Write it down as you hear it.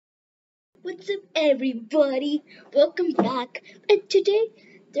What's up, everybody? Welcome back. And today,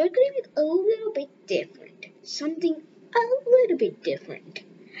 they're going to be a little bit different. Something a little bit different.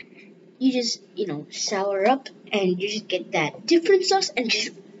 You just, sour up and you just get that different sauce and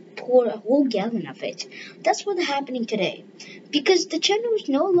just pour a whole gallon of it. That's what's happening today. Because the channel is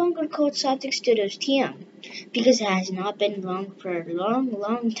no longer called Satvik Studios TM. Because it has not been long for a long,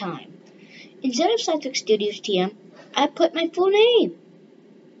 long time. Instead of Satvik Studios TM, I put my full name.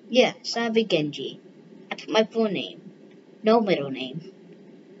 Yeah, Satvik Ganji. I put my full name. No middle name.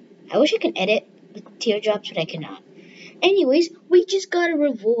 I wish I could edit with teardrops, but I cannot. Anyways, we just got a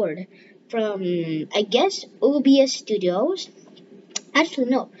reward from, I guess, OBS Studios. Actually,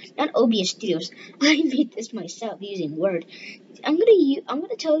 no, not OBS Studios. I made this myself using Word. I'm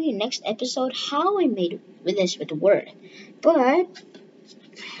gonna tell you next episode how I made this with Word. But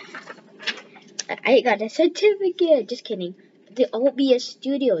I got a certificate. Just kidding. The OBS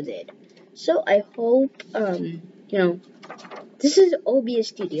Studio did. So I hope this is OBS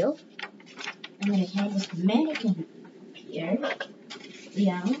Studio. I'm gonna have this mannequin here.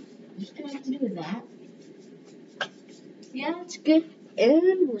 Yeah, I'm just gonna have to do that. Yeah, it's good.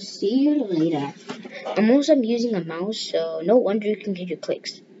 And we'll see you later. I'm using a mouse, so no wonder you can get your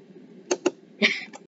clicks.